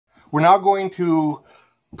We're now going to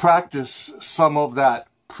practice some of that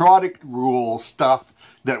product rule stuff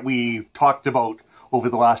that we talked about over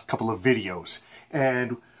the last couple of videos.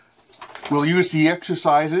 And we'll use the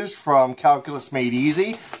exercises from Calculus Made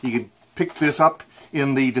Easy. You can pick this up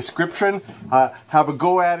in the description. Have a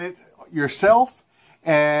go at it yourself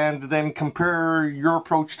and then compare your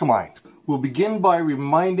approach to mine. We'll begin by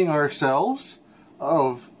reminding ourselves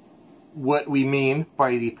of what we mean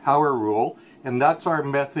by the power rule, and that's our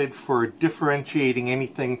method for differentiating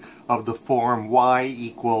anything of the form y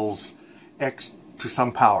equals x to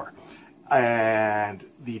some power. And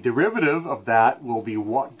the derivative of that will be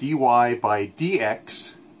dy by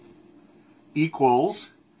dx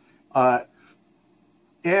equals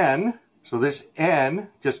n, so this n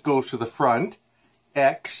just goes to the front,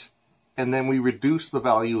 x, and then we reduce the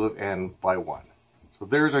value of n by 1. So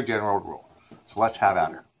there's our general rule. So let's have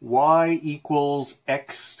at her. Y equals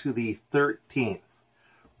x to the 13th.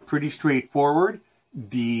 Pretty straightforward.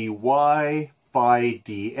 dy by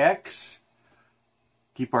dx.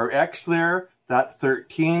 Keep our x there. That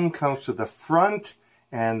 13 comes to the front,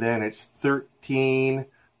 and then it's 13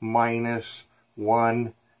 minus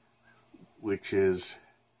 1, which is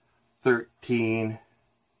 13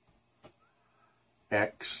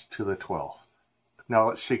 x to the 12th. Now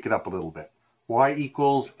let's shake it up a little bit. Y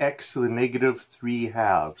equals x to the negative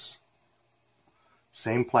 3/2.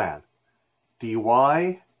 Same plan. dy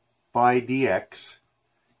by dx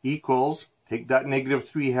equals, take that negative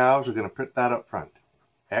 3/2, we're going to put that up front,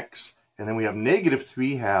 x, and then we have negative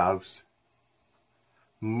 3/2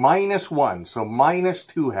 minus 1, so minus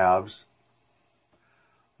 2/2.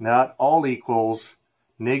 That all equals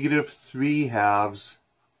negative 3/2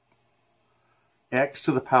 x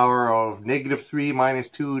to the power of negative 3 minus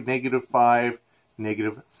 2, negative 5,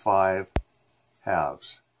 negative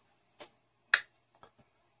 5/2.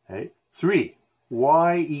 Okay. 3.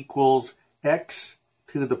 Y equals x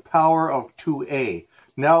to the power of 2a.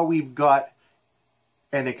 Now we've got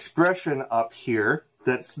an expression up here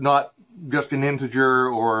that's not just an integer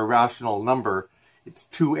or a rational number. It's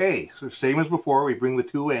 2a. So same as before, we bring the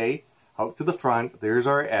 2a out to the front. There's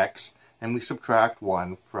our x, and we subtract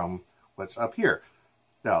 1 from what's up here.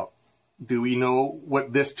 Now, do we know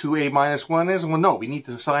what this 2a minus 1 is? Well, no, we need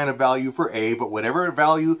to assign a value for a, but whatever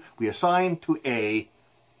value we assign to a,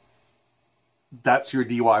 that's your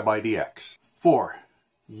dy by dx. 4.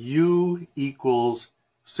 U equals,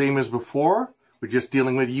 same as before, we're just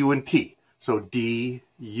dealing with u and t. So du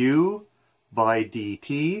by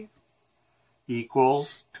dt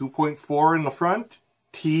equals 2.4 in the front,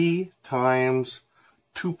 t times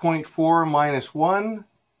 2.4 minus 1,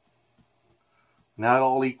 and that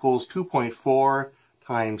all equals 2.4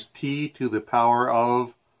 times t to the power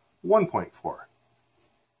of 1.4.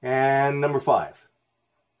 And number 5,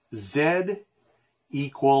 z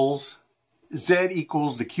equals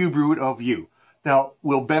the cube root of u. Now,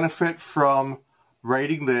 we'll benefit from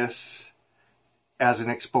writing this as an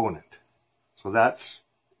exponent. So that's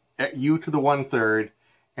at u to the 1/3,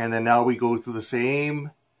 and then now we go through the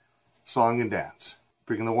same song and dance.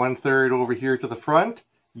 Bring the 1/3 over here to the front,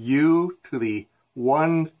 u to the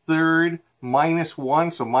 1/3 minus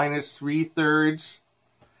 1, so minus 3/3,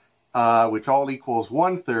 which all equals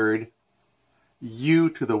 1/3, u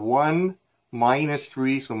to the 1 minus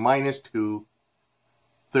 3, so minus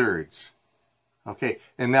 2/3. Okay,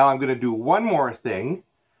 and now I'm going to do one more thing.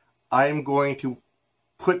 I'm going to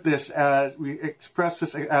put this as, we express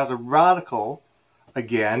this as a radical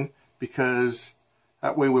again, because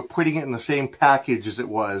that way we're putting it in the same package as it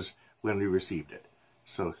was when we received it.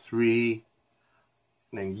 So 3,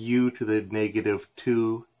 and then u to the negative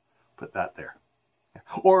 2, put that there.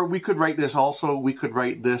 Or we could write this also, we could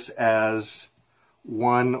write this as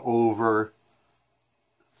 1 over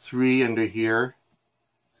 3 under here,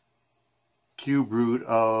 cube root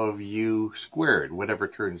of u squared, whatever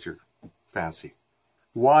turns your fancy.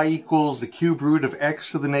 Y equals the cube root of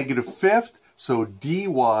x to the negative 5th, so dy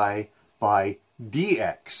by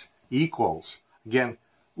dx equals, again,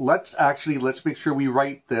 let's make sure we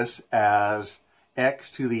write this as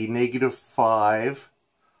x to the negative 5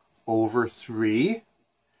 over 3.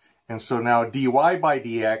 And so now dy by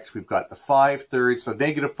dx, we've got the 5/3, so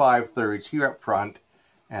negative 5/3 here up front,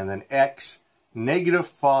 and then x negative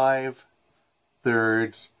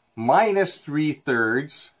 5/3 minus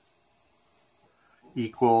 3/3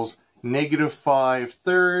 equals negative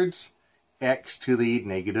 5/3 x to the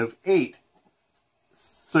negative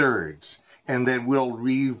 8/3. And then we'll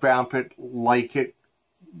revamp it like it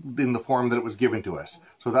in the form that it was given to us.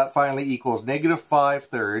 So that finally equals negative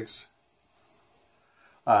 5/3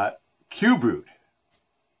 cube root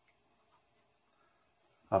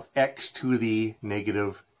of x to the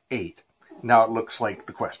negative 8. Now it looks like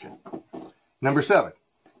the question. Number 7.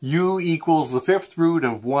 U equals the 5th root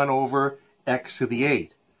of 1 over x to the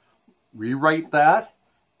 8. Rewrite that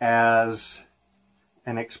as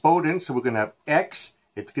an exponent. So we're going to have x.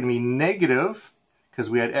 It's going to be negative because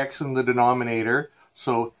we had x in the denominator.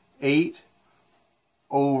 So 8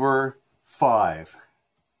 over 5.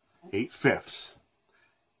 8/5.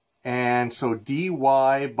 And so dy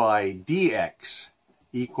by dx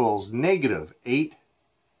equals negative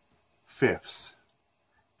 8/5.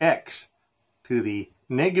 X to the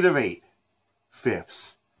negative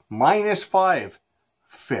 8/5 minus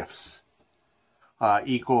 5/5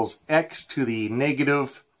 equals x to the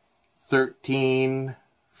negative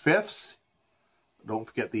 13/5. Don't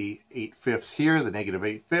forget the 8/5 here, the negative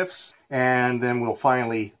 8/5. And then we'll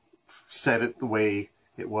finally set it the way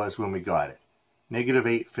it was when we got it. Negative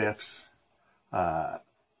 8/5,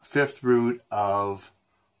 5th root of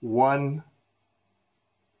 1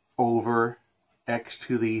 over x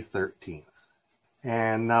to the 13th.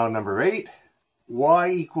 And now number 8, y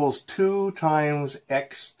equals 2 times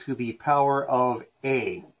x to the power of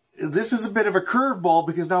a. This is a bit of a curveball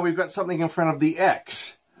because now we've got something in front of the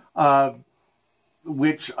x,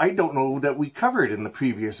 which I don't know that we covered in the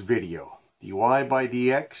previous video. dy by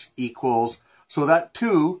dx equals, so that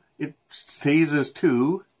 2, it stays as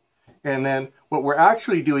 2, and then what we're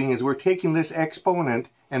actually doing is we're taking this exponent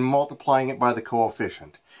and multiplying it by the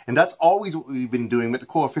coefficient. And that's always what we've been doing, but the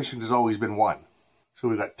coefficient has always been 1. So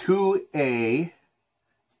we've got 2a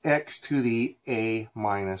x to the a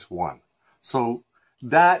minus 1. So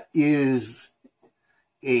that is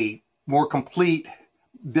a more complete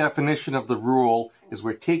definition of the rule, is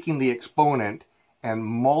we're taking the exponent and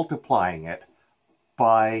multiplying it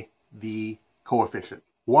by the coefficient.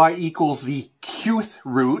 Y equals the qth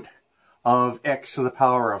root of x to the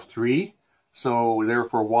power of 3. So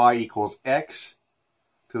therefore y equals x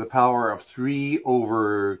to the power of 3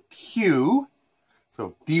 over q.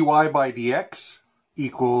 So dy by dx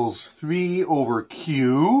equals 3 over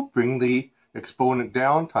q, bring the exponent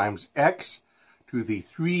down, times x to the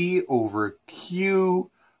 3 over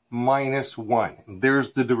q minus 1. And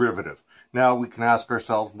there's the derivative. Now we can ask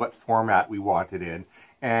ourselves what format we want it in.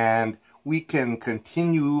 And we can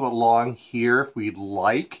continue along here if we'd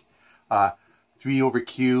like. 3 over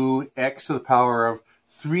q, x to the power of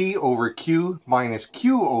 3 over q minus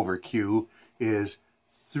q over q is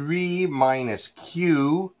 3 minus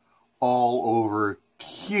q all over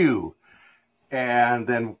q. And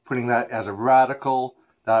then putting that as a radical,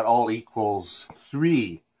 that all equals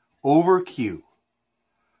 3 over q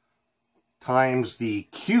times the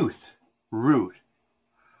qth root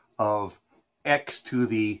of x to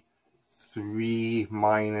the 3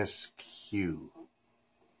 minus q.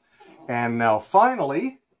 And now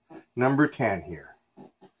finally, number 10 here.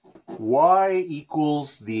 Y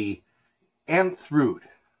equals the nth root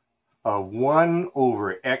of 1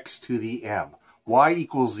 over x to the m. Y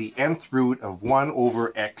equals the nth root of 1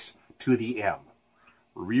 over x to the m.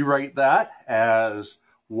 Rewrite that as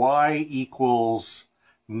y equals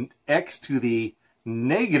x to the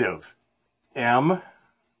negative m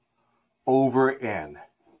over n.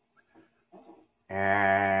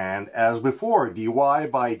 And as before, dy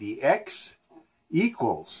by dx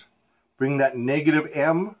equals, bring that negative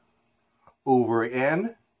m over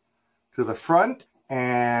n to the front,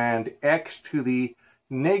 and x to the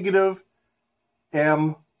negative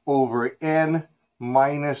m over n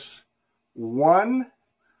minus 1,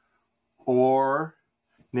 or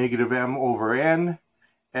negative m over n,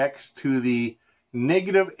 x to the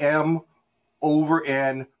negative m over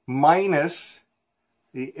n minus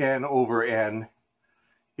the n over n.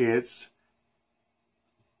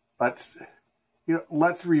 Let's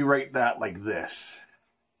rewrite that like this.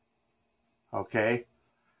 Okay?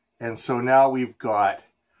 And so now we've got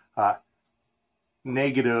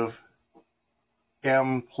negative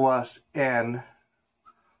m plus n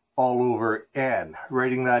all over n.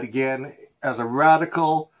 Writing that again as a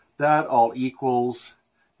radical, that all equals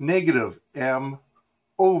negative m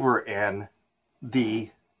over n, the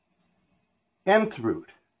nth root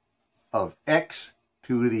of x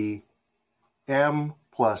to the m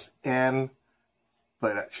plus n,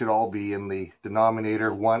 but it should all be in the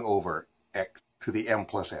denominator, 1 over x to the m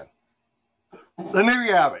plus n. And there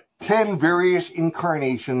you have it. 10 various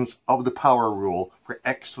incarnations of the power rule for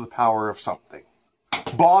x to the power of something.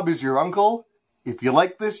 Bob is your uncle. If you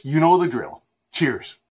like this, you know the drill. Cheers.